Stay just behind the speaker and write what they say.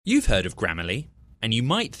You've heard of Grammarly, and you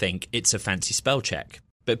might think it's a fancy spell check,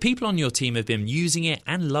 but people on your team have been using it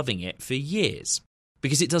and loving it for years,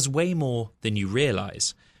 because it does way more than you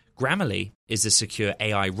realise. Grammarly is a secure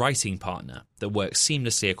AI writing partner that works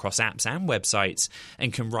seamlessly across apps and websites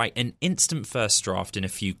and can write an instant first draft in a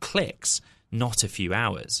few clicks, not a few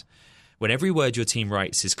hours. When every word your team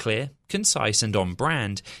writes is clear, concise and on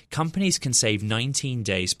brand, companies can save 19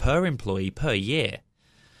 days per employee per year.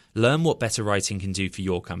 Learn what better writing can do for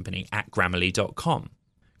your company at Grammarly.com.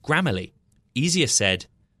 Grammarly. Easier said,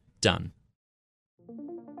 done.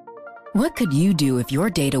 What could you do if your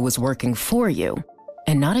data was working for you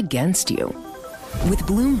and not against you? With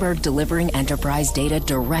Bloomberg delivering enterprise data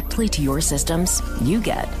directly to your systems, you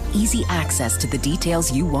get easy access to the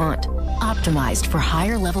details you want, optimized for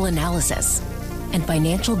higher level analysis, and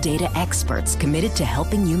financial data experts committed to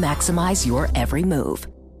helping you maximize your every move.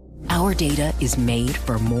 Our data is made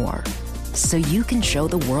for more, so you can show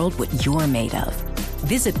the world what you're made of.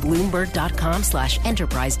 Visit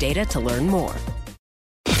Bloomberg.com/enterprise data to learn more.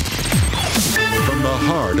 From the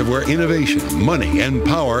heart of where innovation, money, and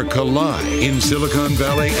power collide in Silicon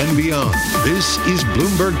Valley and beyond, this is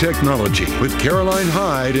Bloomberg Technology with Caroline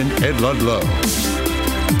Hyde and Ed Ludlow.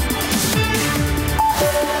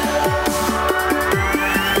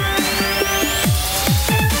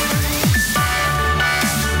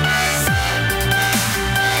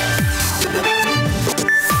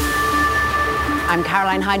 I'm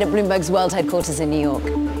Caroline Hyde at Bloomberg's World Headquarters in New York.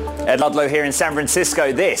 Ed Ludlow here in San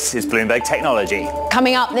Francisco. This is Bloomberg Technology.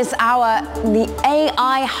 Coming up this hour, the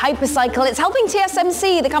AI hypercycle. It's helping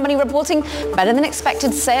TSMC, the company reporting better than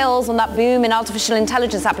expected sales on that boom in artificial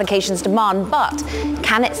intelligence applications demand. But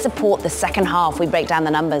can it support the second half? We break down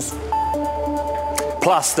the numbers.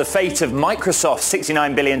 Plus, the fate of Microsoft's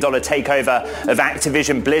 $69 billion takeover of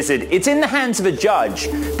Activision Blizzard. It's in the hands of a judge,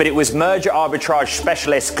 but it was merger arbitrage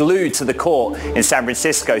specialists glued to the court in San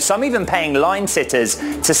Francisco, some even paying line sitters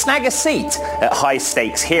to snag a seat at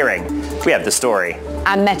high-stakes hearing. We have the story.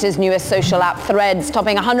 And Meta's newest social app, Threads,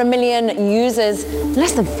 topping 100 million users in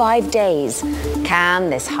less than 5 days. Can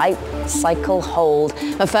this hype cycle hold?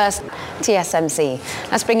 But first, TSMC.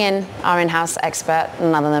 Let's bring in our in-house expert,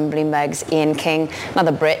 none other than Bloomberg's Ian King,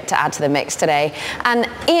 another Brit to add to the mix today. And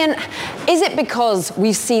Ian, is it because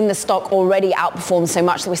we've seen the stock already outperform so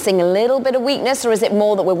much that we're seeing a little bit of weakness, or is it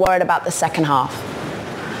more that we're worried about the second half?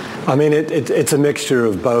 I mean, it's a mixture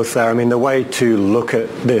of both there. I mean, the way to look at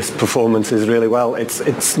this performance is really, well,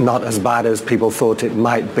 it's not as bad as people thought it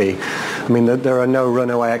might be. I mean, there are no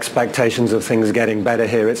runaway expectations of things getting better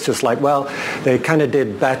here. It's just like, well, they kind of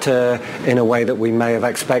did better in a way that we may have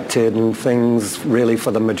expected, and things really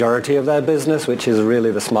for the majority of their business, which is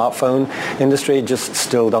really the smartphone industry, just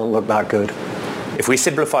still don't look that good. If we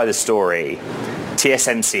simplify the story,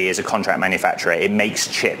 TSMC is a contract manufacturer. It makes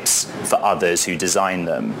chips for others who design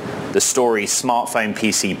them. The story, smartphone,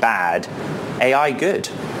 PC bad, AI good,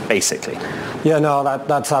 basically. Yeah, no,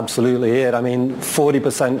 that's absolutely it. I mean,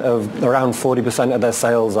 around 40% of their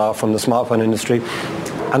sales are from the smartphone industry.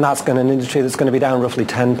 And that's an industry that's going to be down roughly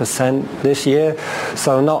 10% this year.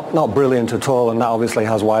 So not brilliant at all, and that obviously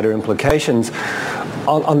has wider implications.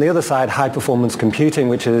 On the other side, high-performance computing,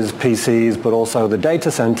 which is PCs, but also the data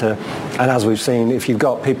center. And as we've seen, if you've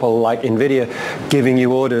got people like NVIDIA giving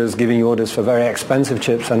you orders for very expensive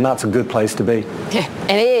chips, and that's a good place to be. Yeah,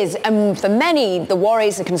 it is. And for many, the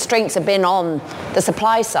worries, the constraints have been on the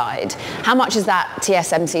supply side. How much is that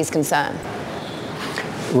TSMC's concern?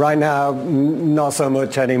 Right now, not so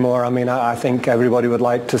much anymore. I mean, I think everybody would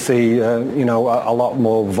like to see, a lot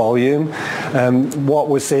more volume. What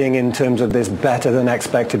we're seeing in terms of this better than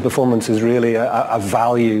expected performance is really a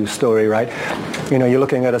value story, right? You know, you're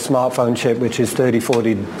looking at a smartphone chip which is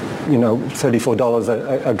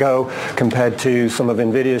 $34 a go compared to some of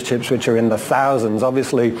NVIDIA's chips which are in the thousands.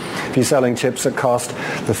 Obviously, if you're selling chips that cost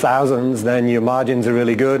the thousands, then your margins are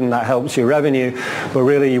really good and that helps your revenue. But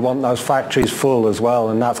really, you want those factories full as well,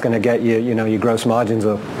 and that's going to get your gross margins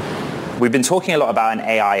up. We've been talking a lot about an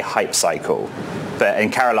AI hype cycle. But,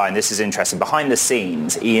 and Caroline, this is interesting. Behind the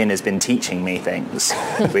scenes, Ian has been teaching me things,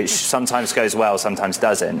 which sometimes goes well, sometimes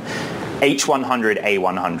doesn't. H100,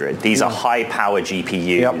 A100, these are high-power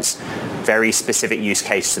GPUs, yep. Very specific use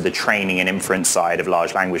case to the training and inference side of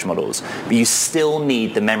large language models. But you still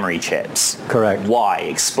need the memory chips. Correct. Why?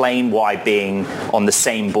 Explain why being on the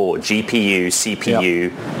same board, GPU,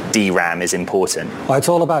 CPU, yep. DRAM is important? Well, it's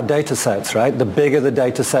all about data sets, right? The bigger the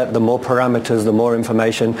data set, the more parameters, the more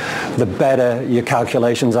information, the better your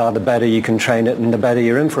calculations are, the better you can train it, and the better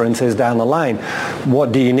your inference is down the line.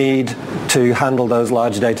 What do you need to handle those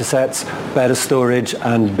large data sets? Better storage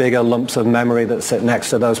and bigger lumps of memory that sit next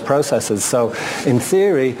to those processors. So in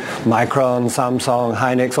theory, Micron, Samsung,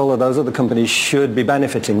 Hynix, all of those other companies should be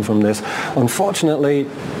benefiting from this. Unfortunately,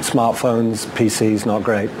 smartphones, PCs, not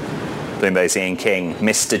great. Bloomberg's Ian King,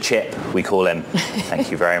 Mr. Chip, we call him.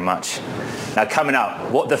 Thank you very much. Now, coming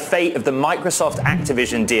up, what the fate of the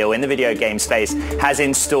Microsoft-Activision deal in the video game space has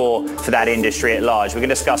in store for that industry at large. We're going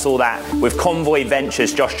to discuss all that with Convoy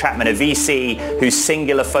Ventures' Josh Chapman, a VC whose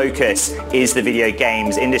singular focus is the video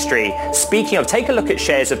games industry. Speaking of, take a look at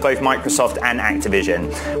shares of both Microsoft and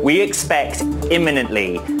Activision. We expect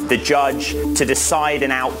imminently the judge to decide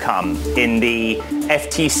an outcome in the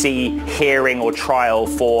FTC hearing or trial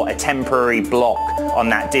for a temporary block on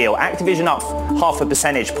that deal. Activision up 0.5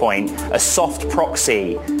 percentage point, a soft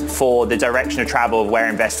proxy for the direction of travel of where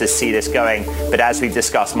investors see this going. But as we've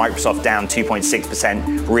discussed, Microsoft down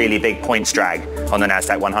 2.6%, really big points drag on the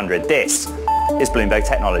NASDAQ 100. This is Bloomberg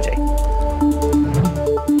Technology.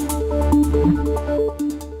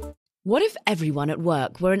 What if everyone at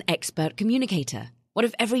work were an expert communicator? What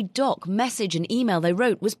if every doc, message and email they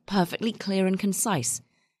wrote was perfectly clear and concise?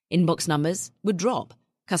 Inbox numbers would drop,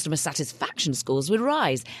 customer satisfaction scores would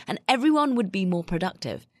rise, and everyone would be more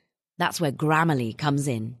productive. That's where Grammarly comes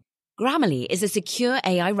in. Grammarly is a secure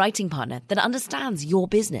AI writing partner that understands your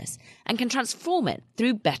business and can transform it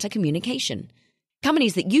through better communication.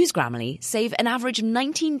 Companies that use Grammarly save an average of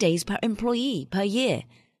 19 days per employee per year.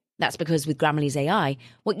 That's because with Grammarly's AI,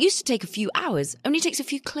 what used to take a few hours only takes a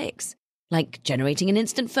few clicks. Like generating an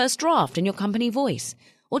instant first draft in your company voice,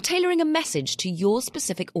 or tailoring a message to your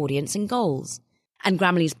specific audience and goals. And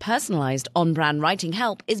Grammarly's personalized on-brand writing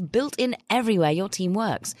help is built in everywhere your team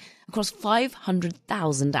works, across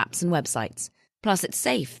 500,000 apps and websites. Plus, it's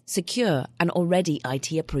safe, secure, and already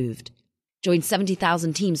IT approved. Join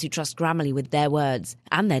 70,000 teams who trust Grammarly with their words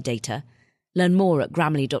and their data. Learn more at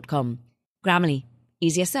Grammarly.com. Grammarly.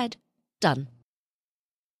 Easier said, done.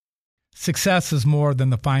 Success is more than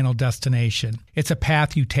the final destination. It's a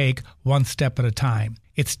path you take one step at a time.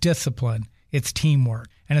 It's discipline, it's teamwork,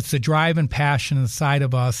 and it's the drive and passion inside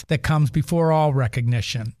of us that comes before all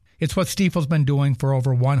recognition. It's what Stifel's been doing for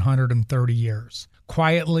over 130 years.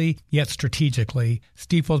 Quietly, yet strategically,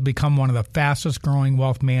 Stifel's become one of the fastest growing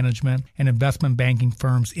wealth management and investment banking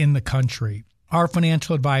firms in the country. Our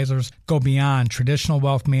financial advisors go beyond traditional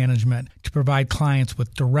wealth management to provide clients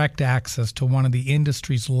with direct access to one of the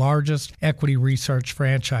industry's largest equity research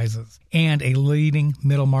franchises and a leading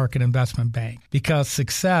middle market investment bank. Because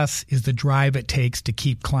success is the drive it takes to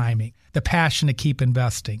keep climbing, the passion to keep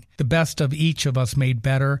investing, the best of each of us made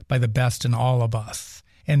better by the best in all of us.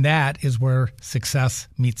 And that is where success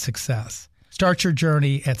meets success. Start your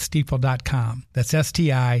journey at Stifel.com. That's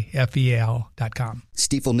STIFEL.com.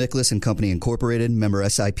 Stifel Nicholas and Company Incorporated, member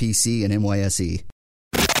SIPC and NYSE.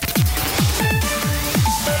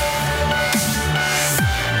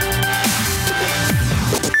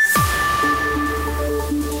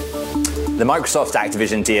 The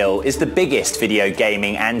Microsoft-Activision deal is the biggest video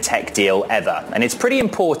gaming and tech deal ever, and it's pretty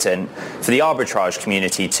important for the arbitrage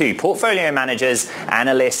community too. Portfolio managers,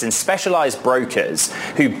 analysts, and specialized brokers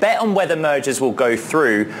who bet on whether mergers will go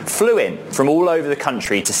through flew in from all over the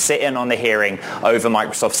country to sit in on the hearing over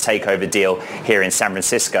Microsoft's takeover deal here in San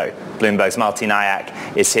Francisco. Bloomberg's Marty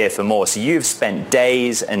Nayak is here for more. So you've spent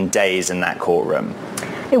days and days in that courtroom.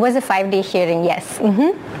 It was a 5-day hearing, yes.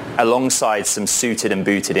 Alongside some suited and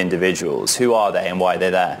booted individuals. Who are they and why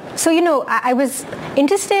they're there? So, I was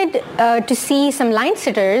interested to see some line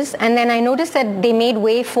sitters, and then I noticed that they made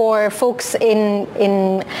way for folks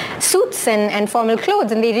in suits and formal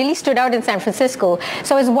clothes, and they really stood out in San Francisco.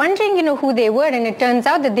 So I was wondering, who they were, and it turns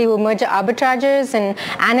out that they were merger arbitragers and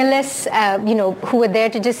analysts, who were there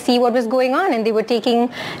to just see what was going on, and they were taking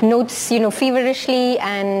notes, feverishly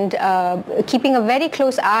and keeping a very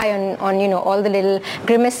close eye on all the little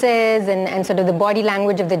grimaces and sort of the body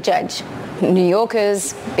language of the judge. New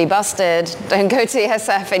Yorkers, be busted, don't go to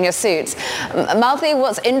TSF in your suits. Malthi,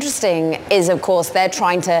 what's interesting is, of course, they're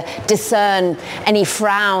trying to discern any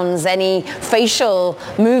frowns, any facial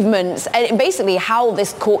movements, and basically how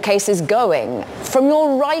this court case is going. From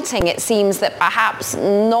your writing, it seems that perhaps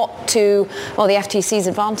not to, the FTC's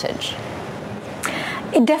advantage.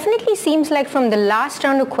 It definitely seems like from the last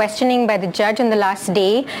round of questioning by the judge on the last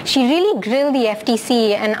day, she really grilled the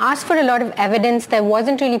FTC and asked for a lot of evidence that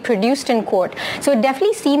wasn't really produced in court. So it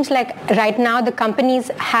definitely seems like right now the companies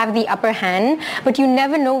have the upper hand, but you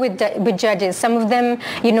never know with judges. Some of them,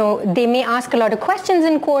 they may ask a lot of questions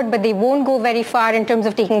in court, but they won't go very far in terms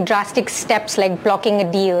of taking drastic steps like blocking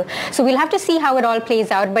a deal. So we'll have to see how it all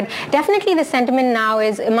plays out. But definitely the sentiment now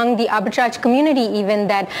is among the arbitrage community even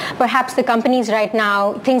that perhaps the companies right now,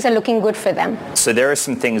 things are looking good for them. So there are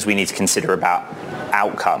some things we need to consider about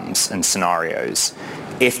outcomes and scenarios.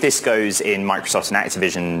 If this goes in Microsoft and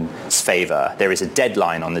Activision's favor, there is a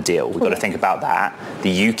deadline on the deal. We've got to think about that.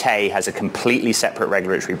 The UK has a completely separate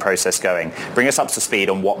regulatory process going. Bring us up to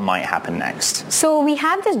speed on what might happen next. So we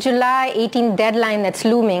have this July 18th deadline that's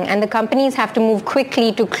looming, and the companies have to move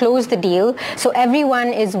quickly to close the deal. So everyone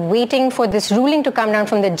is waiting for this ruling to come down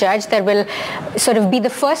from the judge that will sort of be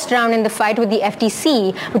the first round in the fight with the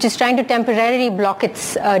FTC, which is trying to temporarily block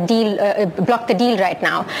its block the deal right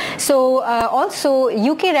now. So also,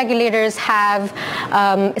 UK regulators have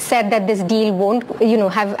said that this deal won't,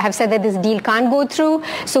 have said that this deal can't go through.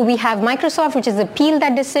 So we have Microsoft, which has appealed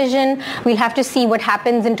that decision. We'll have to see what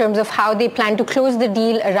happens in terms of how they plan to close the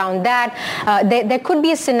deal around that. There could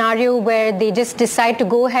be a scenario where they just decide to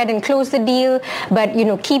go ahead and close the deal, but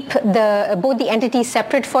keep both the entities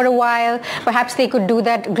separate for a while. Perhaps they could do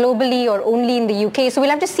that globally or only in the UK. So we'll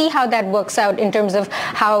have to see how that works out in terms of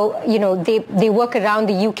how they work around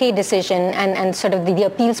the UK decision and sort of the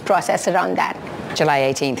appeals process around that. July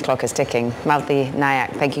 18th, clock is ticking. Malti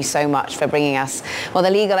Nayak, thank you so much for bringing us the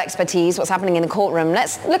legal expertise, what's happening in the courtroom.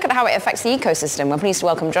 Let's look at how it affects the ecosystem. We're pleased to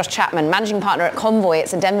welcome Josh Chapman, managing partner at Convoy.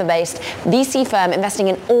 It's a Denver-based VC firm investing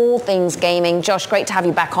in all things gaming. Josh, great to have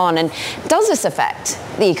you back on. And does this affect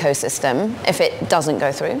the ecosystem if it doesn't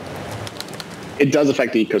go through? It does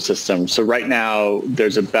affect the ecosystem. So right now,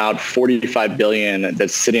 there's about $45 billion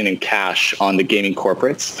that's sitting in cash on the gaming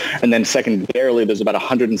corporates. And then secondarily, there's about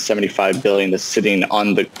 $175 billion that's sitting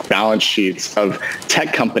on the balance sheets of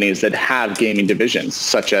tech companies that have gaming divisions,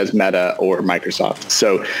 such as Meta or Microsoft.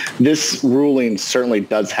 So this ruling certainly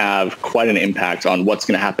does have quite an impact on what's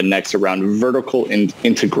going to happen next around vertical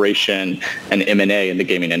integration and M&A in the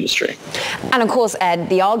gaming industry. And of course, Ed,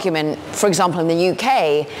 the argument, for example, in the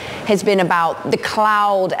UK, has been about the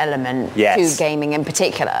cloud element to gaming in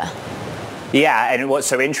particular. Yeah, and what's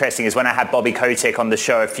so interesting is when I had Bobby Kotick on the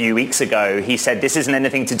show a few weeks ago, he said this isn't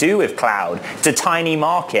anything to do with cloud. It's a tiny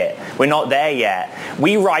market. We're not there yet.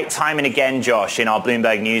 We write time and again, Josh, in our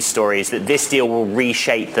Bloomberg News stories that this deal will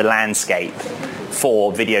reshape the landscape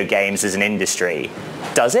for video games as an industry.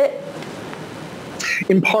 Does it?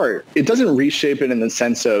 In part, it doesn't reshape it in the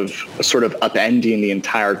sense of sort of upending the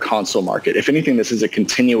entire console market. If anything, this is a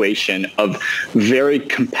continuation of very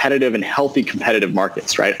competitive and healthy competitive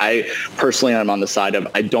markets, right? I personally am on the side of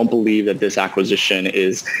I don't believe that this acquisition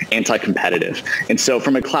is anti-competitive. And so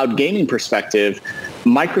from a cloud gaming perspective,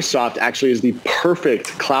 Microsoft actually is the perfect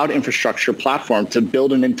cloud infrastructure platform to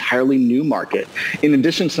build an entirely new market. In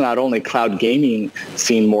addition to not only cloud gaming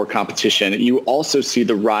seeing more competition, you also see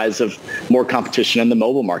the rise of more competition in the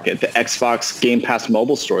mobile market, the Xbox Game Pass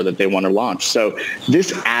mobile store that they want to launch. So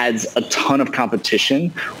this adds a ton of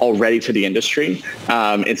competition already to the industry.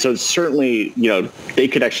 And so certainly, they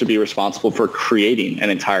could actually be responsible for creating an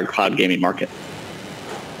entire cloud gaming market.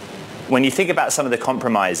 When you think about some of the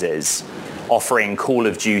compromises, offering Call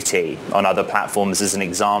of Duty on other platforms as an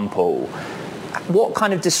example, what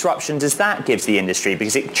kind of disruption does that give the industry?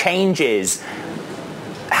 Because it changes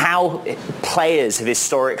how players have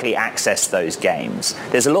historically accessed those games.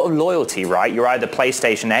 There's a lot of loyalty, right? You're either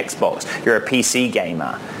PlayStation, Xbox, you're a PC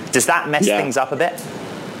gamer. Does that mess things up a bit?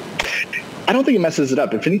 I don't think it messes it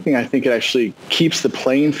up. If anything, I think it actually keeps the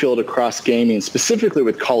playing field across gaming, specifically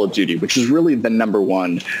with Call of Duty, which is really the number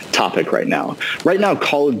one topic right now. Right now,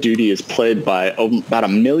 Call of Duty is played by about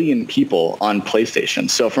 1 million people on PlayStation.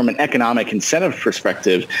 So from an economic incentive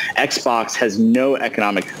perspective, Xbox has no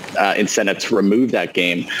economic incentive to remove that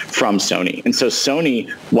game from Sony. And so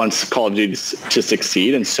Sony wants Call of Duty to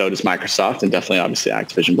succeed, and so does Microsoft, and definitely, obviously,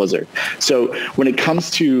 Activision Blizzard. So when it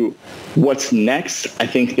comes to what's next, I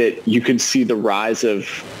think that you could see the rise of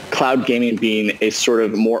cloud gaming being a sort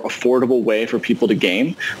of more affordable way for people to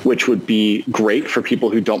game, which would be great for people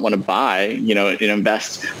who don't want to buy, and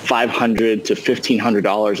invest $500 to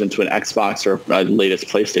 $1,500 into an Xbox or a latest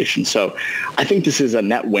PlayStation. So I think this is a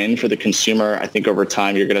net win for the consumer. I think over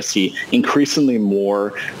time you're going to see increasingly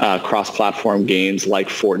more cross-platform games like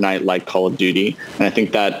Fortnite, like Call of Duty. And I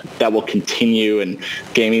think that will continue, and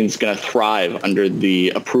gaming is going to thrive under the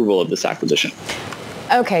approval of this acquisition.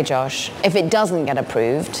 Okay, Josh, if it doesn't get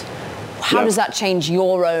approved, How does that change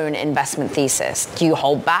your own investment thesis? Do you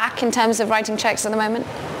hold back in terms of writing checks at the moment?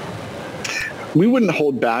 We wouldn't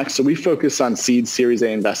hold back. So we focus on seed Series A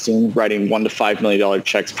investing, writing $1 to $5 million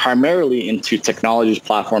checks primarily into technologies,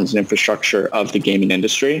 platforms, and infrastructure of the gaming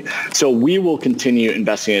industry. So we will continue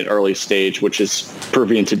investing at early stage, which is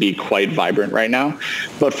proving to be quite vibrant right now.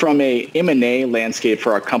 But from a M&A landscape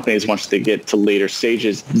for our companies, once they get to later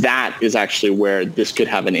stages, that is actually where this could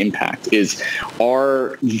have an impact. Is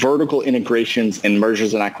our vertical integrations and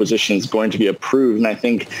mergers and acquisitions going to be approved? And I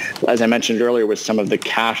think, as I mentioned earlier, with some of the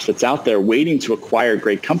cash that's out there waiting to acquire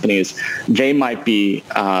great companies, they might be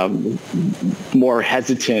more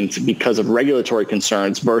hesitant because of regulatory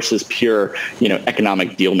concerns versus pure,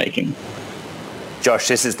 economic deal making. Josh,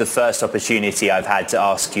 this is the first opportunity I've had to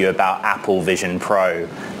ask you about Apple Vision Pro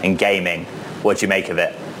and gaming. What do you make of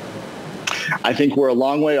it? I think we're a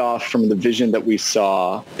long way off from the vision that we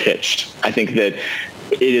saw pitched. I think that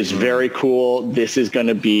it is very cool. This is going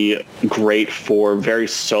to be great for very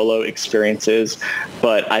solo experiences,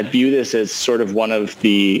 but I view this as sort of one of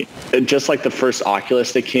the, just like the first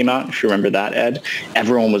Oculus that came out, if you remember that, Ed,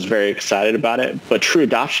 everyone was very excited about it, but true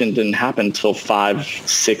adoption didn't happen until 5,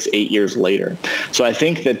 6, 8 years later. So I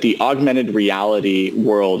think that the augmented reality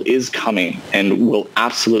world is coming and will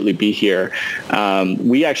absolutely be here.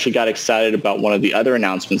 We actually got excited about one of the other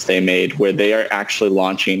announcements they made where they are actually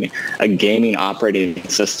launching a gaming operating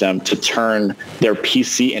system to turn their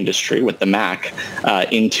PC industry with the Mac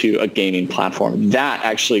into a gaming platform. That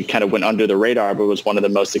actually kind of went under the radar, but was one of the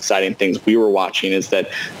most exciting things we were watching, is that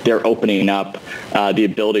they're opening up the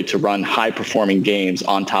ability to run high-performing games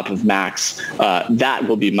on top of Macs. That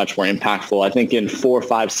will be much more impactful. I think in 4,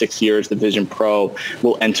 5, 6 years, the Vision Pro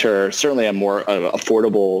will enter certainly a more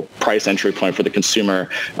affordable price entry point for the consumer.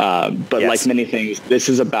 But yes, like many things, this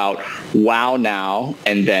is about wow now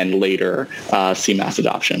and then later see mass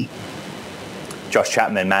adoption. Josh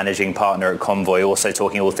Chapman, managing partner at Convoy, also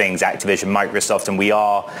talking all things Activision, Microsoft, and we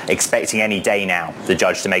are expecting any day now the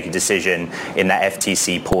judge to make a decision in that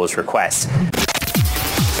FTC pause request.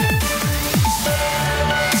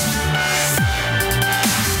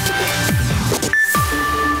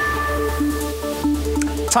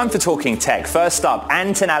 Time for Talking Tech. First up,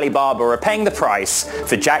 Ant and Alibaba are paying the price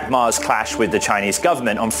for Jack Ma's clash with the Chinese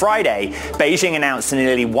government. On Friday, Beijing announced a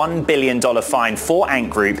nearly $1 billion fine for Ant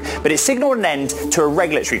Group, but it signaled an end to a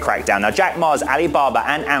regulatory crackdown. Now, Jack Ma's Alibaba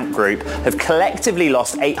and Ant Group have collectively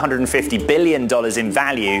lost $850 billion in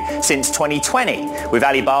value since 2020, with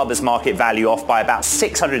Alibaba's market value off by about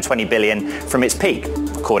 $620 billion from its peak,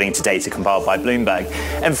 according to data compiled by Bloomberg.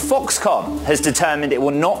 And Foxconn has determined it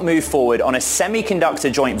will not move forward on a semiconductor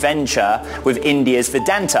joint venture with India's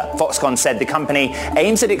Vedanta. Foxconn said the company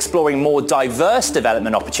aims at exploring more diverse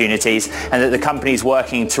development opportunities and that the company is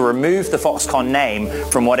working to remove the Foxconn name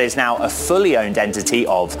from what is now a fully owned entity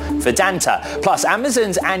of Vedanta. Plus,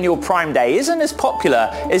 Amazon's annual Prime Day isn't as popular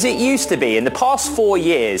as it used to be. In the past 4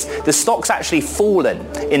 years, the stock's actually fallen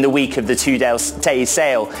in the week of the two-day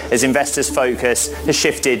sale as investors' focus has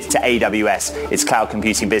shifted to AWS, its cloud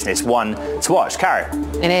computing business. One to watch. Karen.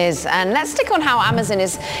 It is. And let's stick on how Amazon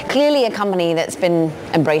is clearly a company that's been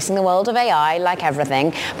embracing the world of AI, like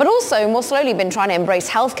everything, but also more slowly been trying to embrace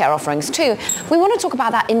healthcare offerings too. We want to talk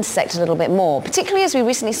about that intersect a little bit more, particularly as we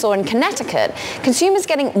recently saw in Connecticut, consumers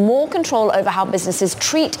getting more control over how businesses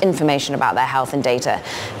treat information about their health and data,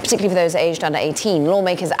 particularly for those aged under 18.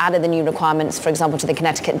 Lawmakers added the new requirements, for example, to the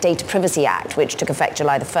Connecticut Data Privacy Act, which took effect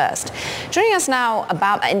July the 1st. Joining us now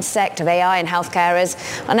about that intersect of AI and healthcare is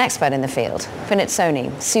an expert in the field, Vinit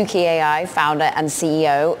Soni, Suki AI founder and CEO.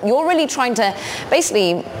 You're really trying to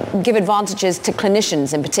basically give advantages to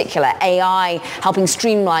clinicians in particular, AI helping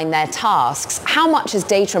streamline their tasks. How much has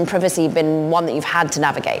data and privacy been one that you've had to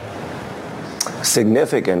navigate?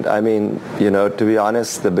 Significant. I mean, to be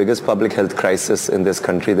honest, the biggest public health crisis in this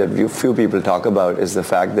country that few people talk about is the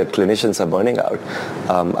fact that clinicians are burning out.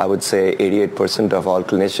 I would say 88% of all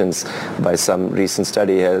clinicians, by some recent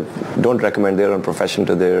study, don't recommend their own profession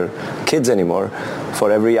to their kids anymore.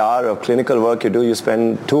 For every hour of clinical work you do, you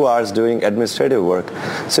spend 2 hours doing administrative work.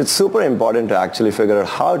 So it's super important to actually figure out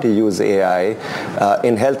how to use AI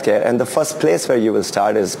in healthcare. And the first place where you will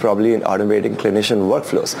start is probably in automating clinician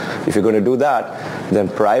workflows. If you're going to do that, then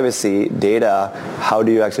privacy, data, how do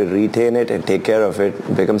you actually retain it and take care of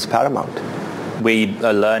it becomes paramount. We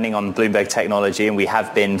are learning on Bloomberg Technology, and we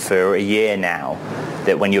have been for a year now,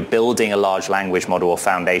 that when you're building a large language model or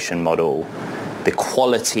foundation model, the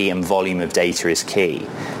quality and volume of data is key.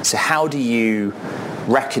 So how do you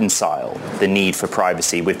reconcile the need for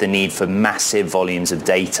privacy with the need for massive volumes of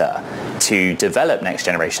data to develop next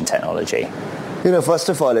generation technology? First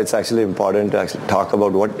of all, it's actually important to actually talk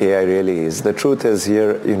about what AI really is. The truth is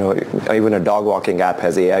here, even a dog walking app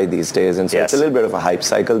has AI these days, and so It's a little bit of a hype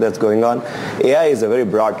cycle that's going on. AI is a very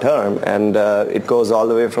broad term, and it goes all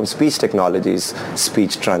the way from speech technologies,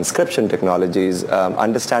 speech transcription technologies,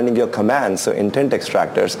 understanding your commands, so intent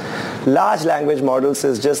extractors. Large language models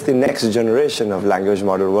is just the next generation of language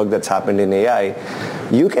model work that's happened in AI.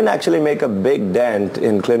 You can actually make a big dent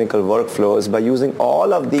in clinical workflows by using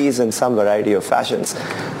all of these in some variety of fashions.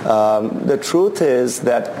 The truth is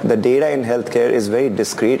that the data in healthcare is very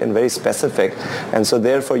discrete and very specific, and so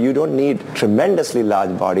therefore you don't need tremendously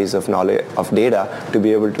large bodies of knowledge of data to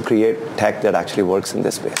be able to create tech that actually works in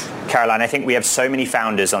this space. Caroline, I think we have so many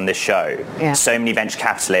founders on this show, so many venture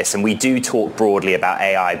capitalists, and we do talk broadly about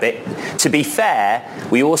AI. But to be fair,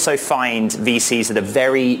 we also find VCs that are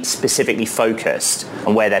very specifically focused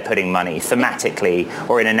on where they're putting money, thematically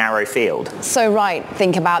or in a narrow field. So right,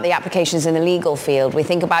 think about the applications in the legal field. We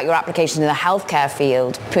think about your applications in the healthcare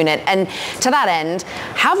field, Punit. And to that end,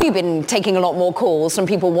 have you been taking a lot more calls from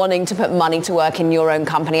people wanting to put money to work in your own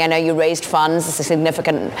company? I know you raised funds, it's a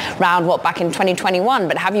significant round, back in 2021,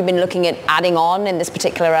 but have you been looking at adding on in this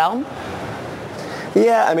particular realm?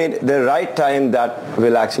 Yeah, the right time that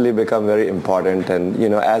will actually become very important, and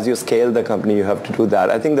as you scale the company, you have to do that.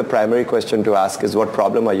 I think the primary question to ask is, what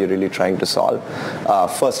problem are you really trying to solve?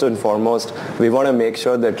 First and foremost, we want to make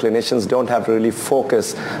sure that clinicians don't have to really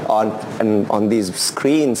focus on these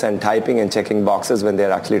screens and typing and checking boxes when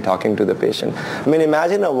they're actually talking to the patient.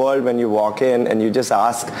 Imagine a world when you walk in and you just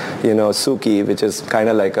ask, Suki, which is kind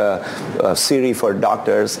of like a Siri for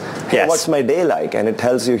doctors, hey, what's my day like? And it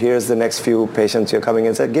tells you, here's the next few patients you're coming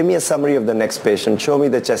in. So give me a summary of the next patient, show me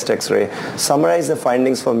the chest x-ray, summarize the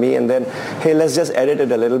findings for me, and then, hey, let's just edit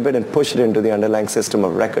it a little bit and push it into the underlying system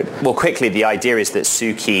of record. Well, quickly, the idea is that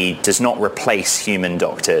Suki does not replace human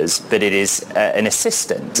doctors, but it is an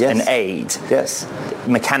assistant, an aid. Yes.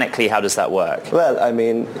 Mechanically, how does that work? Well,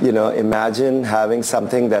 imagine having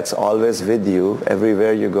something that's always with you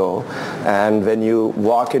everywhere you go, and when you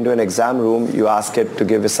walk into an exam room, you ask it to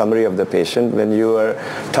give a summary of the patient. When you are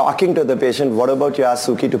talking to the patient, what about you ask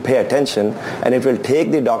Suki to pay attention, and it will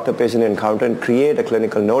take the doctor-patient encounter and create a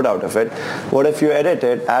clinical note out of it. What if you edit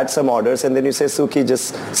it, add some orders, and then you say, Suki,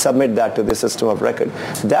 just submit that to the system of record?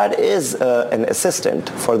 That is an assistant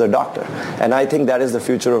for the doctor, and I think that is the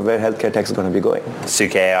future of where healthcare tech is going to be going.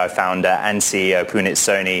 Suki AI founder and CEO Punit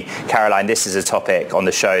Soni. Caroline, this is a topic on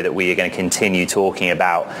the show that we are going to continue talking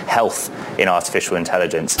about, health in artificial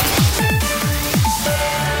intelligence.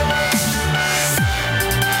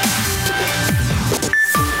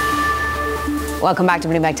 Welcome back to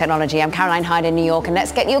Bloomberg Technology. I'm Caroline Hyde in New York, and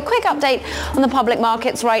let's get you a quick update on the public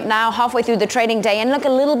markets right now, halfway through the trading day, and look, a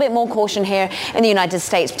little bit more caution here in the United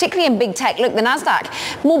States, particularly in big tech. Look, the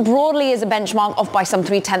NASDAQ more broadly is a benchmark off by some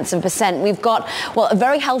 0.3%. We've got, a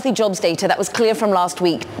very healthy jobs data that was clear from last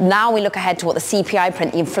week. Now we look ahead to what the CPI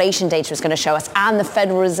print, the inflation data is going to show us, and the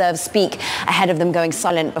Federal Reserve speak ahead of them going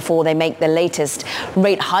silent before they make the latest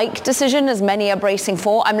rate hike decision, as many are bracing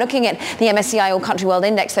for. I'm looking at the MSCI All Country World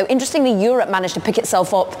Index, though. Interestingly, Europe managed to pick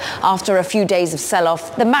itself up after a few days of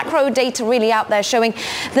sell-off. The macro data really out there showing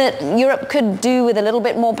that Europe could do with a little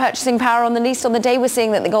bit more purchasing power on the least on the day. We're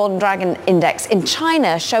seeing that the Golden Dragon Index in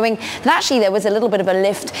China showing that actually there was a little bit of a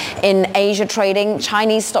lift in Asia trading.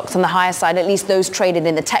 Chinese stocks on the higher side, at least those traded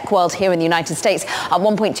in the tech world here in the United States, up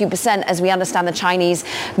 1.2%. As we understand, the Chinese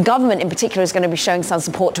government in particular is going to be showing some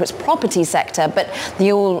support to its property sector, but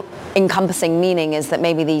the all-encompassing meaning is that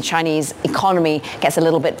maybe the Chinese economy gets a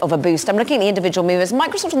little bit of a boost. I'm looking at the individual movers.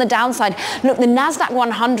 Microsoft on the downside. Look, the NASDAQ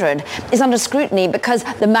 100 is under scrutiny because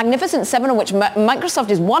the Magnificent Seven, of which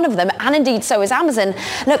Microsoft is one of them, and indeed so is Amazon,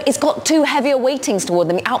 look, it's got two heavier weightings toward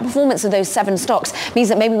them. The outperformance of those seven stocks means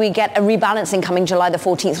that maybe we get a rebalancing coming July the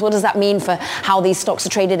 14th. What does that mean for how these stocks are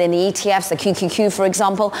traded in the ETFs, the QQQ, for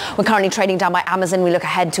example? We're currently trading down by Amazon. We look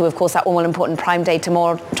ahead to, of course, that all-important Prime Day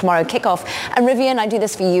tomorrow kickoff. And Rivian, I do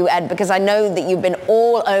this for you, Ed, because I know that you've been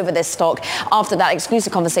all over this stock after that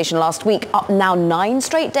exclusive conversation last week, up now 9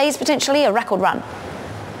 straight days, potentially a record run.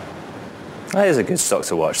 That is a good stock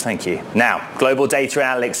to watch, thank you. Now, global data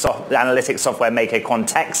analytics software maker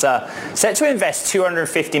Quantexa set to invest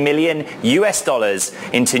 $250 million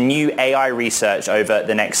into new AI research over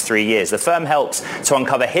the next 3 years. The firm helps to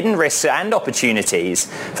uncover hidden risks and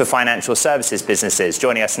opportunities for financial services businesses.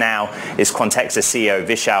 Joining us now is Quantexa CEO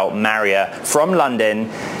Vishal Maria from London.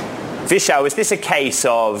 Vishal, is this a case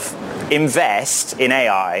of invest in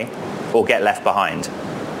AI or get left behind?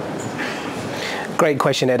 Great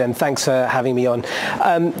question, Ed, and thanks for having me on.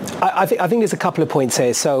 I think there's a couple of points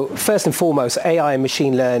here. So first and foremost, AI and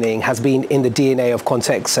machine learning has been in the DNA of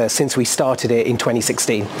Contexa since we started it in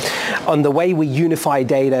 2016. On the way we unify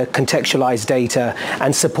data, contextualize data,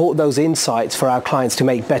 and support those insights for our clients to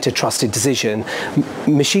make better trusted decisions,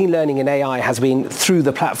 machine learning and AI has been through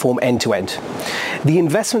the platform end to end. The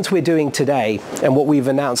investments we're doing today and what we've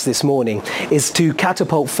announced this morning is to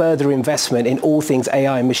catapult further investment in all things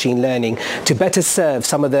AI and machine learning to better serve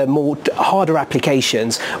some of the more harder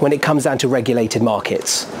applications when it comes down to regulated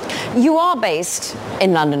markets. You are based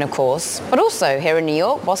in London, of course, but also here in New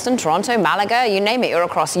York, Boston, Toronto, Malaga, you name it. You're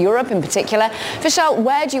across Europe in particular. Vishal,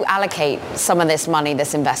 where do you allocate some of this money,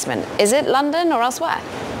 this investment? Is it London or elsewhere?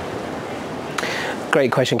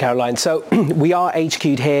 Great question, Caroline. So we are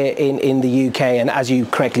HQ'd here in the UK, and as you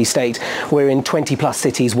correctly state, we're in 20 plus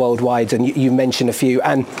cities worldwide, and you mentioned a few.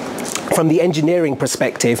 And from the engineering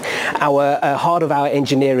perspective, our heart of our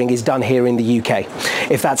engineering is done here in the UK.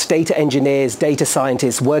 If that's data engineers, data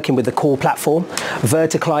scientists working with the core platform,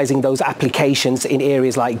 verticalizing those applications in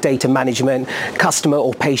areas like data management, customer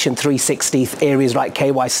or patient 360, areas like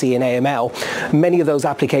KYC and AML, many of those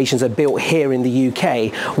applications are built here in the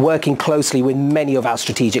UK, working closely with many of our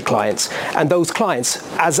strategic clients. And those clients,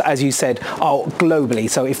 as you said, are globally.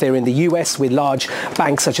 So if they're in the US with large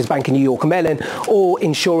banks such as Bank of New York Mellon, or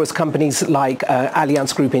insurance companies like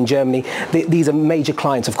Allianz Group in Germany, these are major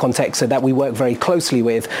clients of Contexa that we work very closely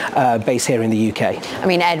with, based here in the UK. I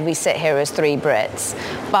mean, Ed, we sit here as three Brits,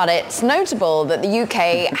 but it's notable that the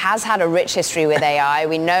UK has had a rich history with AI.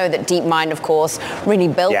 We know that DeepMind, of course, really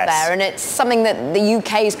built there, and it's something that the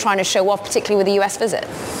UK is trying to show off, particularly with the US visit.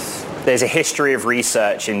 There's a history of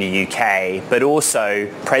research in the UK, but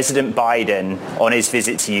also President Biden, on his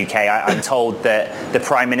visit to UK, I'm told that the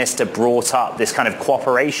Prime Minister brought up this kind of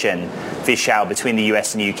cooperation, Vishal, between the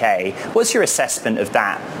US and UK. What's your assessment of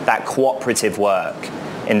that cooperative work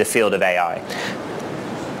in the field of AI?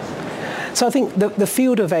 So I think the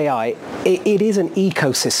field of AI, it is an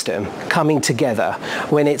ecosystem coming together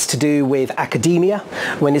when it's to do with academia,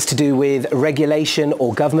 when it's to do with regulation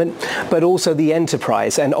or government, but also the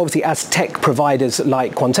enterprise. And obviously as tech providers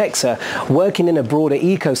like Contexa, working in a broader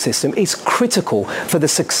ecosystem is critical for the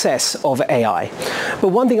success of AI. But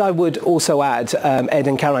one thing I would also add, Ed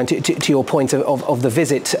and Caroline, to your point of the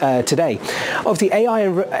visit today, obviously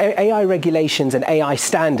AI regulations and AI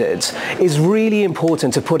standards is really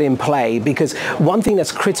important to put in play, because one thing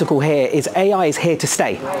that's critical here is AI is here to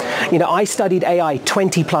stay. You know, I studied AI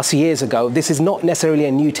 20 plus years ago. This is not necessarily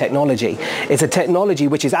a new technology. It's a technology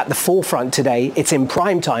which is at the forefront today. It's in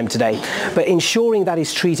prime time today. But ensuring that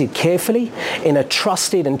is treated carefully in a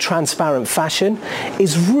trusted and transparent fashion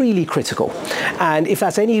is really critical. And if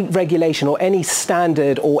that's any regulation or any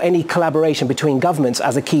standard or any collaboration between governments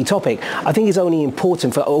as a key topic, I think it's only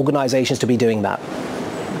important for organizations to be doing that.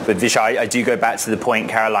 But Vishal, I do go back to the point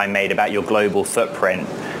Caroline made about your global footprint.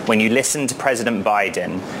 When you listen to President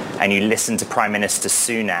Biden and you listen to Prime Minister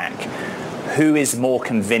Sunak, who is more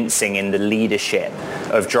convincing in the leadership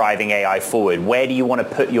of driving AI forward? Where do you want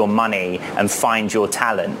to put your money and find your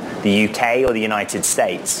talent? The UK or the United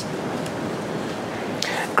States?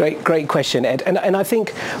 Great question, Ed. And I think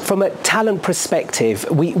from a talent perspective,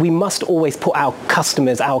 we must always put our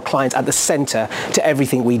customers, our clients at the center to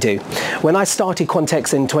everything we do. When I started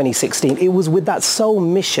Contexa in 2016, it was with that sole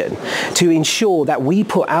mission to ensure that we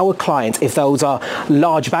put our clients, if those are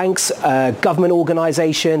large banks, government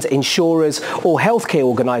organizations, insurers, or healthcare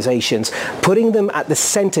organizations, putting them at the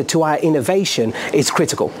center to our innovation is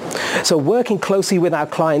critical. So working closely with our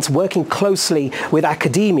clients, working closely with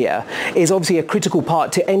academia is obviously a critical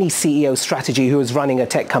part to any CEO strategy who is running a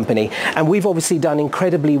tech company. And we've obviously done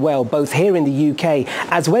incredibly well, both here in the UK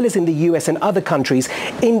as well as in the US and other countries,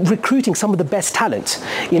 in recruiting some of the best talent.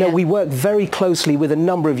 You know, we work very closely with a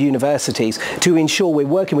number of universities to ensure we're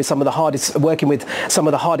working with some of the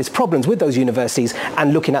hardest problems with those universities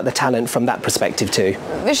and looking at the talent from that perspective too.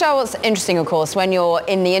 Vishal, what's interesting, of course, when you're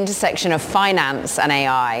in the intersection of finance and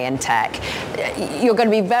AI and tech, you're going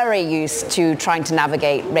to be very used to trying to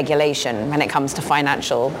navigate regulation when it comes to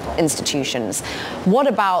financial institutions. What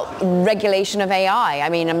about regulation of AI? I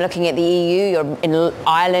mean, I'm looking at the EU, you're in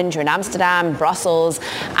Ireland, you're in Amsterdam, Brussels,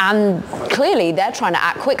 and clearly they're trying to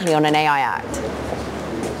act quickly on an AI Act.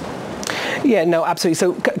 Yeah, no, absolutely.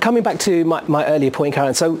 So coming back to my earlier point,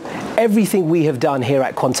 Karen, so everything we have done here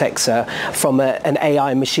at Quantexa from an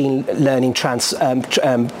AI machine learning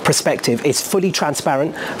perspective is fully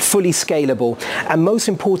transparent, fully scalable, and most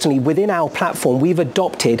importantly, within our platform, we've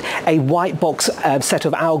adopted a white box set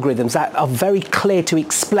of algorithms that are very clear to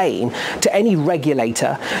explain to any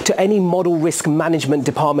regulator, to any model risk management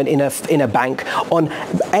department in a bank on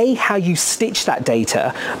how you stitch that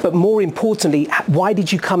data, but more importantly, why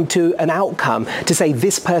did you come to an outcome to say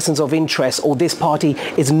this person's of interest or this party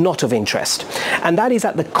is not of interest. And that is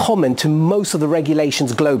at the common to most of the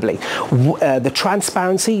regulations globally. The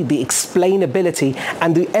transparency, the explainability,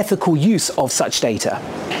 and the ethical use of such data.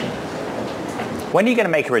 When are you going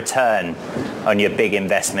to make a return on your big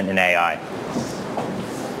investment in AI?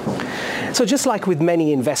 So just like with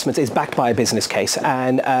many investments, it's backed by a business case,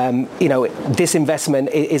 and this investment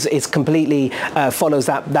is completely follows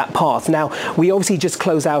that path. Now, we obviously just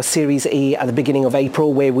closed our Series E at the beginning of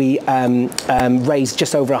April, where we raised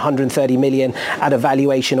just over 130 million at a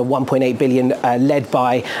valuation of 1.8 billion, led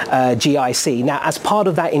by GIC. Now, as part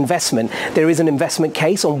of that investment, there is an investment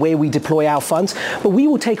case on where we deploy our funds, but we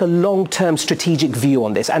will take a long-term strategic view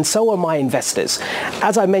on this, and so are my investors.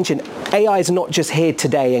 As I mentioned, AI is not just here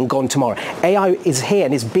today and gone tomorrow. AI is here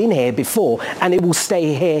and it's been here before, and it will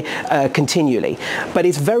stay here continually. But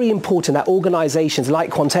it's very important that organizations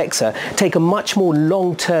like Quantexa take a much more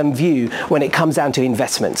long-term view when it comes down to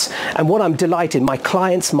investments. And what I'm delighted, my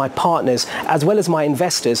clients, my partners, as well as my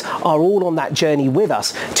investors are all on that journey with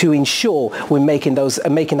us to ensure we're making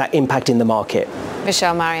that impact in the market.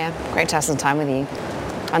 Vishal, Maria, great to have some time with you.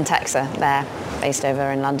 Quantexa there, based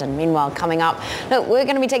over in London. Meanwhile, coming up, look, we're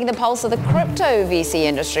going to be taking the pulse of the crypto VC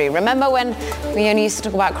industry. Remember when we only used to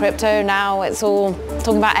talk about crypto? Now it's all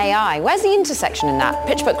talking about AI. Where's the intersection in that?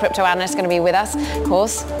 PitchBook crypto analyst going to be with us, of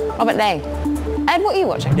course, Robert Lay. Ed, what are you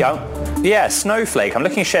watching? Yeah, Snowflake. I'm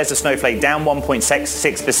looking at shares of Snowflake down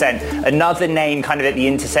 1.6%. Another name kind of at the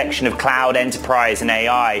intersection of cloud, enterprise, and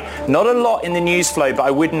AI. Not a lot in the news flow, but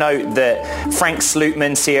I would note that Frank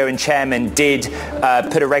Slootman, CEO and chairman, did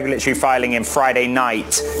put a regulatory filing in Friday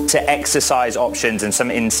night to exercise options and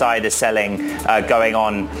some insider selling going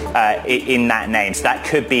on in that name. So that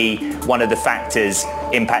could be one of the factors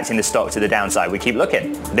impacting the stock to the downside. We keep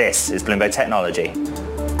looking. This is Bloomberg Technology.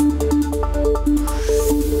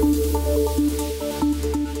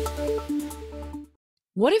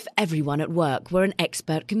 What if everyone at work were an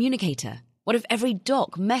expert communicator? What if every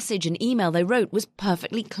doc, message and email they wrote was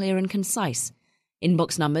perfectly clear and concise?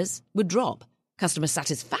 Inbox numbers would drop, customer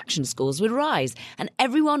satisfaction scores would rise, and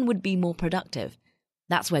everyone would be more productive.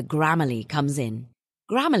 That's where Grammarly comes in.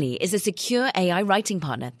 Grammarly is a secure AI writing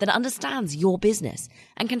partner that understands your business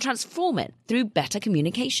and can transform it through better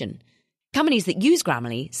communication. Companies that use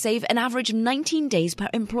Grammarly save an average of 19 days per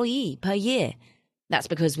employee per year. That's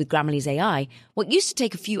because with Grammarly's AI, what used to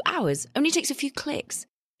take a few hours only takes a few clicks,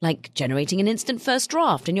 like generating an instant first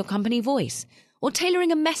draft in your company voice, or tailoring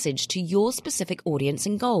a message to your specific audience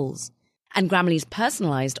and goals. And Grammarly's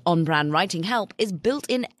personalized on-brand writing help is built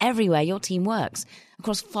in everywhere your team works,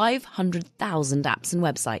 across 500,000 apps and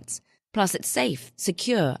websites. Plus, it's safe,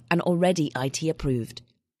 secure, and already IT approved.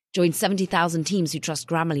 Join 70,000 teams who trust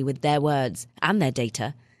Grammarly with their words and their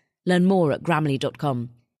data. Learn more at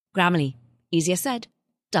Grammarly.com. Grammarly. Easier said,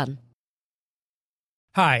 done.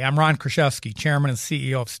 Hi, I'm Ron Kraszewski, Chairman and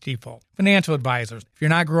CEO of Stifel. Financial advisors, if you're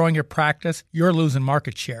not growing your practice, you're losing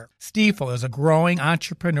market share. Stifel is a growing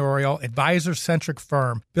entrepreneurial, advisor-centric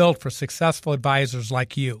firm built for successful advisors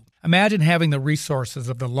like you. Imagine having the resources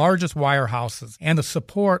of the largest wirehouses and the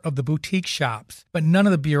support of the boutique shops, but none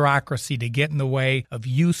of the bureaucracy to get in the way of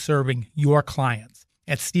you serving your clients.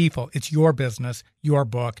 At Stifel, it's your business, your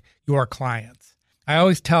book, your clients. I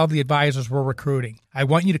always tell the advisors we're recruiting, I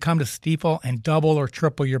want you to come to Stifel and double or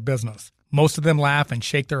triple your business. Most of them laugh and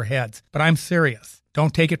shake their heads, but I'm serious.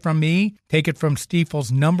 Don't take it from me. Take it from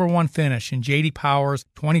Stifel's #1 finish in J.D. Power's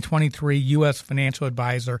 2023 U.S. Financial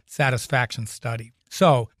Advisor Satisfaction Study.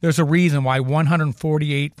 So, there's a reason why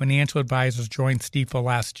 148 financial advisors joined Stifel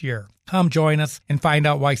last year. Come join us and find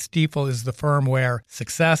out why Stifel is the firm where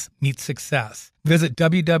success meets success. Visit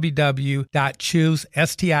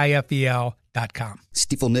www.choosestifel.com.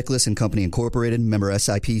 Stifel Nicholas and Company Incorporated, member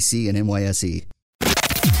SIPC and NYSE.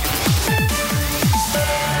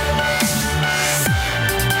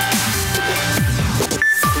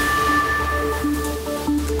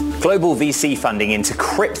 Global VC funding into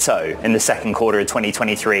crypto in the second quarter of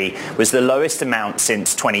 2023 was the lowest amount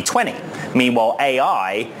since 2020. Meanwhile,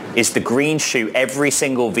 AI is the green shoot every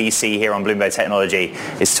single VC here on Bloomberg Technology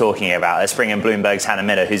is talking about. Let's bring in Bloomberg's Hannah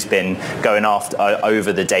Miller, who's been going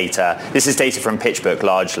over the data. This is data from PitchBook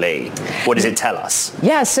largely. What does it tell us?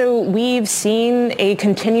 Yeah, so we've seen a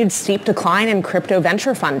continued steep decline in crypto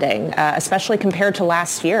venture funding, especially compared to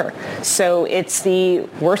last year. So it's the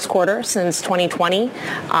worst quarter since 2020.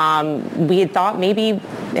 We had thought maybe it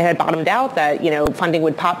had bottomed out, that funding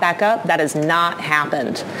would pop back up. That has not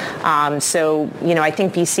happened. So I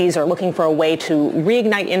think VCs are looking for a way to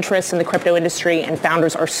reignite interest in the crypto industry, and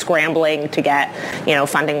founders are scrambling to get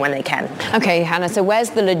funding when they can. Okay, Hannah. So where's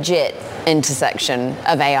the legit intersection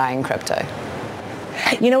of AI and crypto?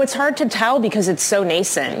 It's hard to tell because it's so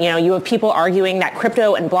nascent. You have people arguing that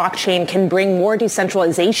crypto and blockchain can bring more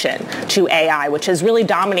decentralization to AI, which is really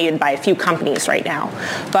dominated by a few companies right now.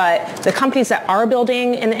 But the companies that are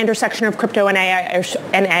building in the intersection of crypto and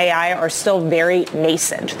AI are still very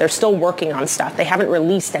nascent. They're still working on stuff. They haven't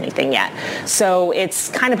released anything yet. So it's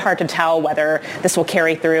kind of hard to tell whether this will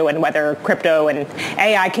carry through and whether crypto and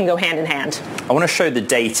AI can go hand in hand. I want to show the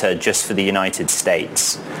data just for the United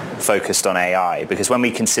States focused on AI, because when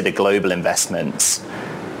we consider global investments,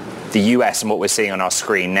 the US, and what we're seeing on our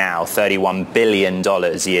screen now, $31 billion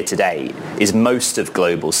year to date, is most of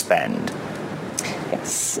global spend.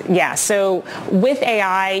 Yeah, so with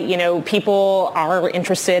AI, people are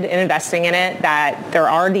interested in investing in it, that there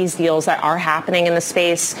are these deals that are happening in the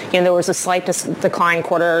space. There was a slight decline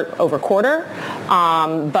quarter over quarter,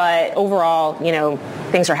 but overall,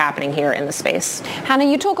 things are happening here in the space. Hannah,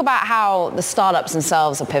 you talk about how the startups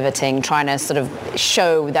themselves are pivoting, trying to sort of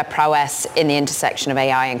show their prowess in the intersection of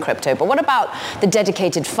AI and crypto. But what about the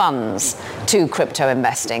dedicated funds to crypto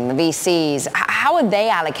investing, the VCs? How are they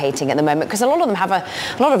allocating at the moment? Because a lot of them have a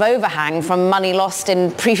lot of overhang from money lost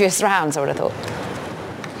in previous rounds, I would have thought.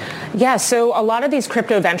 Yeah, so a lot of these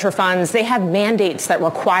crypto venture funds, they have mandates that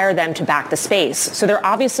require them to back the space. So they're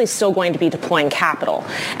obviously still going to be deploying capital.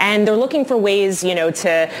 And they're looking for ways,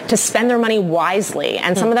 to spend their money wisely.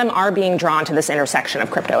 And some of them are being drawn to this intersection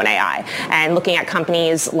of crypto and AI. And looking at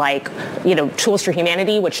companies like, Tools for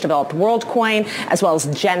Humanity, which developed WorldCoin, as well as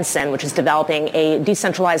Jensen, which is developing a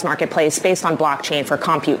decentralized marketplace based on blockchain for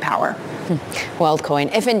compute power.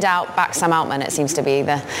 WorldCoin. If in doubt, back Sam Altman, it seems to be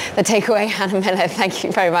the takeaway. Hannah Miller, thank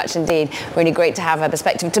you very much indeed. Really great to have her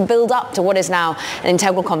perspective to build up to what is now an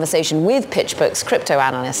integral conversation with PitchBook's crypto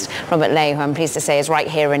analyst, Robert Lay, who I'm pleased to say is right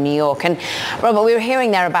here in New York. And Robert, we were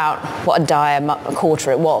hearing there about what a dire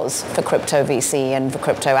quarter it was for crypto VC and for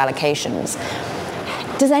crypto allocations.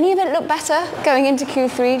 Does any of it look better going into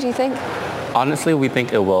Q3, do you think? Honestly, we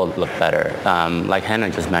think it will look better. Like Hannah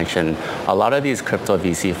just mentioned, a lot of these crypto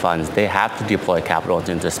VC funds, they have to deploy capital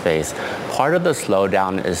into space. Part of the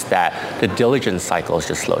slowdown is that the diligence cycles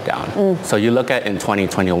just slowed down. So you look at in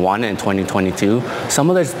 2021 and 2022, some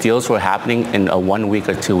of those deals were happening in a 1 week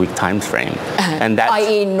or 2 week time frame. And that's,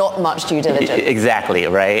 i.e. not much due diligence. Exactly,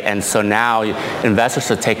 right? And so now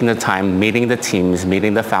investors are taking the time, meeting the teams,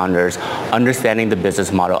 meeting the founders, understanding the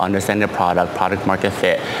business model, understanding the product market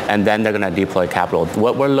fit, and then they're going to deploy capital.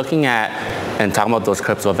 What we're looking at and talking about those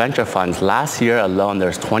crypto venture funds, last year alone,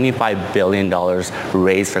 there's $25 billion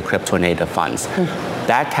raised for crypto native funds.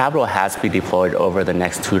 That capital has to be deployed over the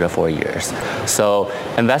next 2 to 4 years. So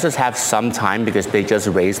investors have some time because they just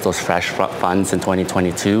raised those fresh funds in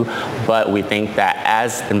 2022. But we think that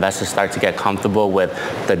as investors start to get comfortable with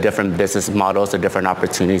the different business models, the different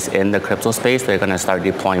opportunities in the crypto space, they're going to start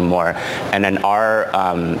deploying more. And then our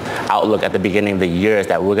outlook at the beginning of the year is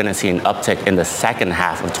that we're going to see an uptick in the second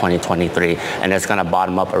half of 2023, and it's going to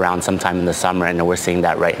bottom up around sometime in the summer, and we're seeing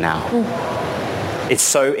that right now. It's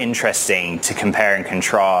so interesting to compare and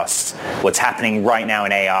contrast what's happening right now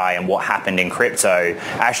in AI and what happened in crypto.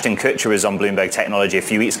 Ashton Kutcher was on Bloomberg Technology a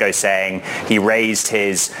few weeks ago saying he raised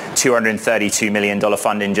his $232 million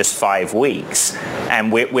fund in just 5 weeks.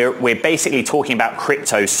 And we're basically talking about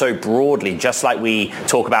crypto so broadly, just like we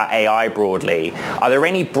talk about AI broadly. Are there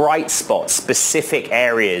any bright spots, specific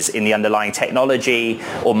areas in the underlying technology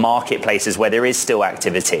or marketplaces where there is still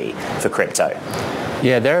activity for crypto?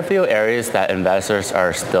 Yeah, there are a few areas that investors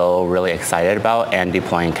are still really excited about and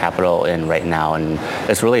deploying capital in right now, and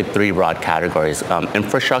it's really 3 broad categories.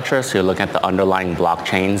 Infrastructure, so you're looking at the underlying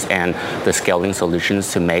blockchains and the scaling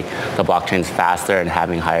solutions to make the blockchains faster and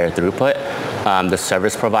having higher throughput. the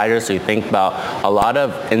service providers. So you think about a lot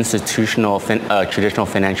of institutional, traditional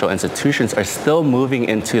financial institutions are still moving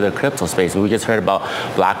into the crypto space. We just heard about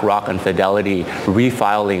BlackRock and Fidelity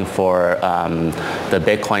refiling for the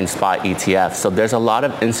Bitcoin spot ETF. So there's a lot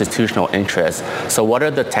of institutional interest. So what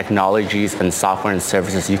are the technologies and software and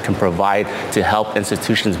services you can provide to help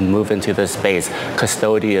institutions move into this space?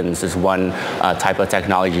 Custodians is one type of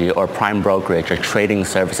technology, or prime brokerage, or trading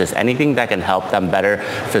services, anything that can help them better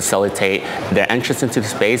facilitate their entrance into the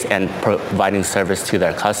space and providing service to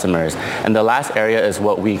their customers. And the last area is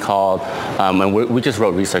what we call, and we just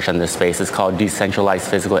wrote research on this space, it's called decentralized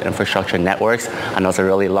physical infrastructure networks. I know it's a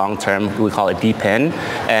really long term, we call it DPIN,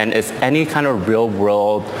 and it's any kind of real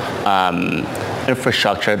world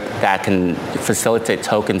infrastructure that can facilitate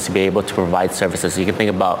tokens to be able to provide services. You can think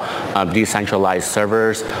about decentralized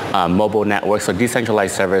servers, mobile networks. So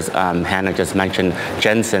decentralized servers, Hannah just mentioned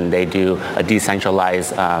Jensen, they do a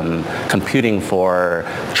decentralized computing for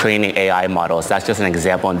training AI models. That's just an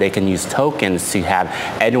example, and they can use tokens to have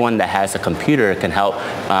anyone that has a computer can help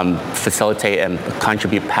facilitate and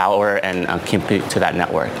contribute power and compute to that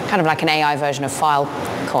network. Kind of like an AI version of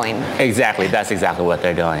Filecoin. Exactly, that's exactly what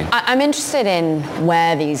they're doing. I'm interested in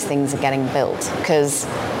where these things are getting built, because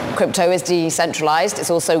crypto is decentralized, it's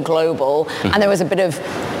also global, and there was a bit of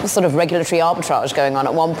sort of regulatory arbitrage going on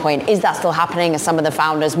at one point. Is that still happening? Are some of the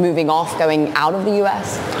founders moving off, going out of the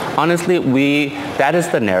US? Honestly, that is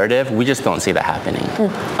the narrative. We just don't see that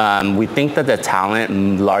happening. We think that the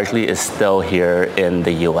talent largely is still here in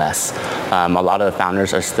the US. A lot of the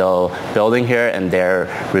founders are still building here, and they're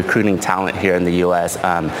recruiting talent here in the US.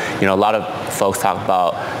 A lot of folks talk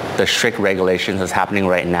about the strict regulations that's happening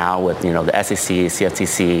right now with the SEC,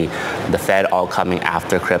 CFTC, the Fed all coming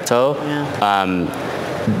after crypto. Yeah.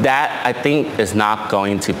 That, I think, is not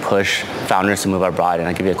going to push founders to move abroad. And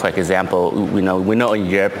I'll give you a quick example. We know in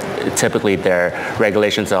Europe, typically their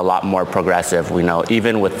regulations are a lot more progressive. We know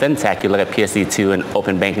even with fintech, you look at PSD2 and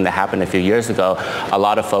open banking that happened a few years ago, a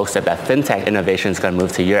lot of folks said that fintech innovation is going to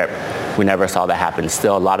move to Europe. We never saw that happen.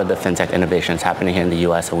 Still, a lot of the fintech innovations happening here in the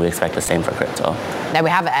US, and we expect the same for crypto. There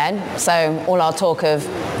we have it, Ed. So all our talk of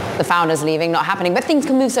the founders leaving not happening, but things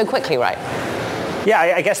can move so quickly, right? Yeah,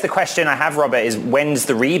 I guess the question I have, Robert, is when's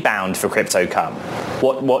the rebound for crypto come?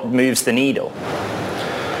 What moves the needle?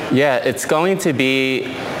 Yeah, it's going to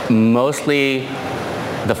be mostly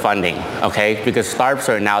the funding, okay? Because startups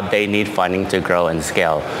right now, they need funding to grow and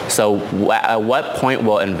scale. So at what point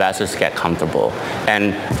will investors get comfortable?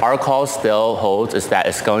 And our call still holds is that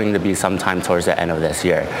it's going to be sometime towards the end of this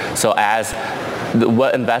year. So as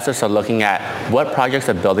what investors are looking at, what projects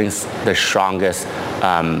are building the strongest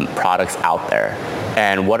products out there,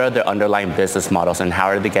 and what are their underlying business models, and how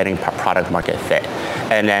are they getting product market fit?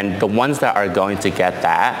 And then the ones that are going to get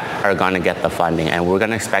that are going to get the funding, and we're going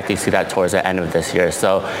to expect to see that towards the end of this year.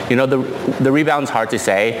 So, the rebound's hard to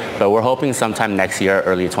say, but we're hoping sometime next year,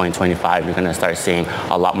 early 2025, you're going to start seeing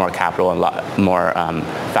a lot more capital and a lot more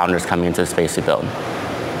founders coming into the space to build.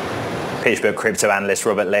 PitchBook crypto analyst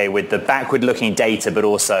Robert Lay with the backward-looking data, but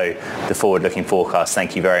also the forward-looking forecast.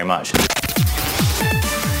 Thank you very much.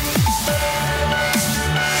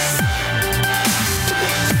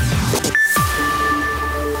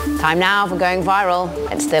 Time now for going viral.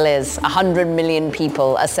 It still is. 100 million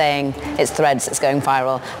people are saying it's Threads that's going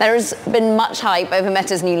viral. There has been much hype over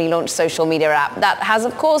Meta's newly launched social media app that has,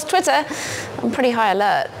 of course, Twitter on pretty high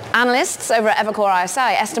alert. Analysts over at Evercore ISI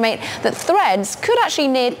estimate that Threads could actually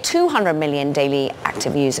near 200 million daily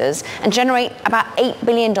active users and generate about $8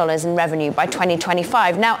 billion in revenue by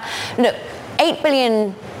 2025. Now, look, $8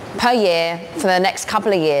 billion per year for the next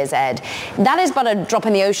couple of years, Ed. That is but a drop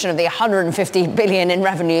in the ocean of the $150 billion in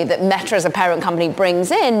revenue that Meta as a parent company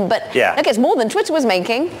brings in. But look, it's more than Twitter was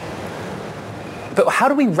making. But how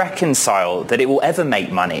do we reconcile that it will ever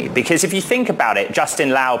make money? Because if you think about it, Justin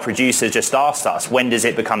Lau, producer, just asked us, when does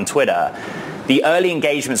it become Twitter? The early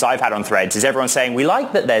engagements I've had on Threads is everyone saying, we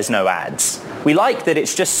like that there's no ads. We like that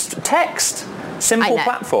it's just text. Simple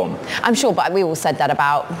platform. I'm sure, but we all said that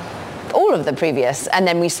about all of the previous, and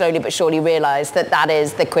then we slowly but surely realized that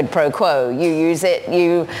is the quid pro quo. You use it,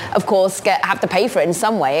 you of course have to pay for it in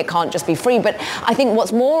some way. It can't just be free. But I think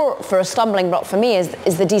what's more for a stumbling block for me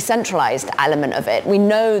is the decentralized element of it. We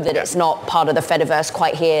know that it's not part of the Fediverse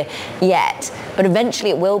quite here yet, but eventually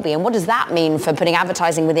it will be. And what does that mean for putting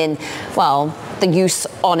advertising within, well, the use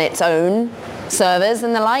on its own servers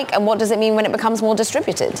and the like? And what does it mean when it becomes more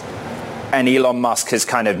distributed? And Elon Musk has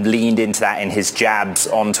kind of leaned into that in his jabs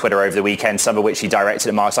on Twitter over the weekend, some of which he directed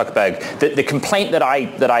at Mark Zuckerberg. The complaint that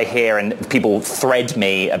I hear and people thread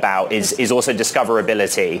me about is also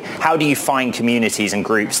discoverability. How do you find communities and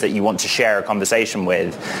groups that you want to share a conversation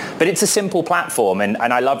with? But it's a simple platform, and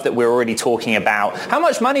I love that we're already talking about how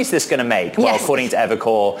much money is this going to make? Well, according to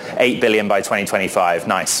Evercore, $8 billion by 2025.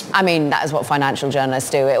 Nice. I mean, that is what financial journalists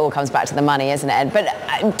do. It all comes back to the money, isn't it?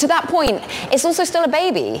 But to that point, it's also still a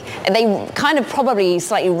baby. They kind of probably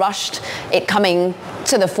slightly rushed it coming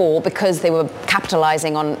to the fore because they were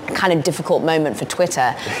capitalizing on a kind of difficult moment for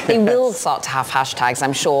Twitter. They will start to have hashtags,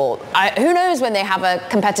 I'm sure. Who knows when they have a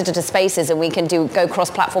competitor to Spaces and we can go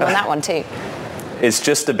cross-platform on that one too. It's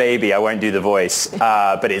just a baby. I won't do the voice,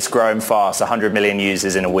 but it's growing fast. 100 million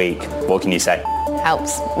users in a week. What can you say?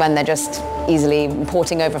 Helps when they're just easily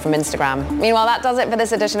porting over from Instagram. Meanwhile, that does it for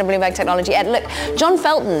this edition of Bloomberg Technology. Ed, look, John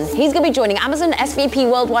Felton, he's going to be joining Amazon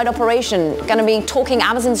SVP Worldwide Operation, going to be talking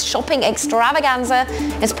Amazon's shopping extravaganza.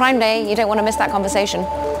 It's Prime Day. You don't want to miss that conversation.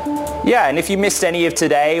 Yeah, and if you missed any of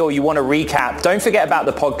today or you want to recap, don't forget about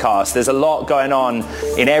the podcast. There's a lot going on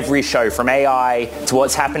in every show, from AI to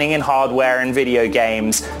what's happening in hardware and video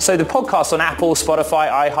games. So the podcast on Apple, Spotify,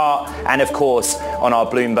 iHeart, and of course on our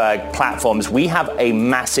Bloomberg platforms. We have a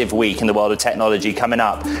massive week in the world of technology coming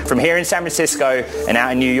up. From here in San Francisco and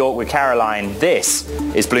out in New York with Caroline, this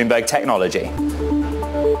is Bloomberg Technology.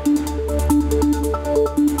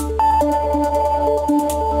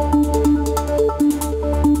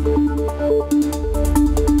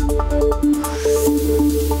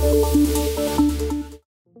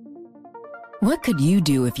 What could you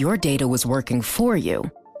do if your data was working for you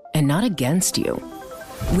and not against you?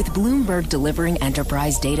 With Bloomberg delivering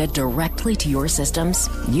enterprise data directly to your systems,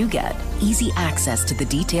 you get easy access to the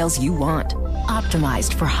details you want,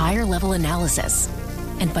 optimized for higher level analysis,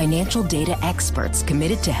 and financial data experts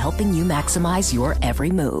committed to helping you maximize your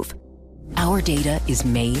every move. Our data is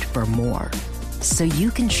made for more, so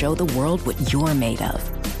you can show the world what you're made of.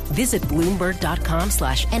 Visit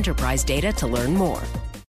Bloomberg.com/enterprise data to learn more.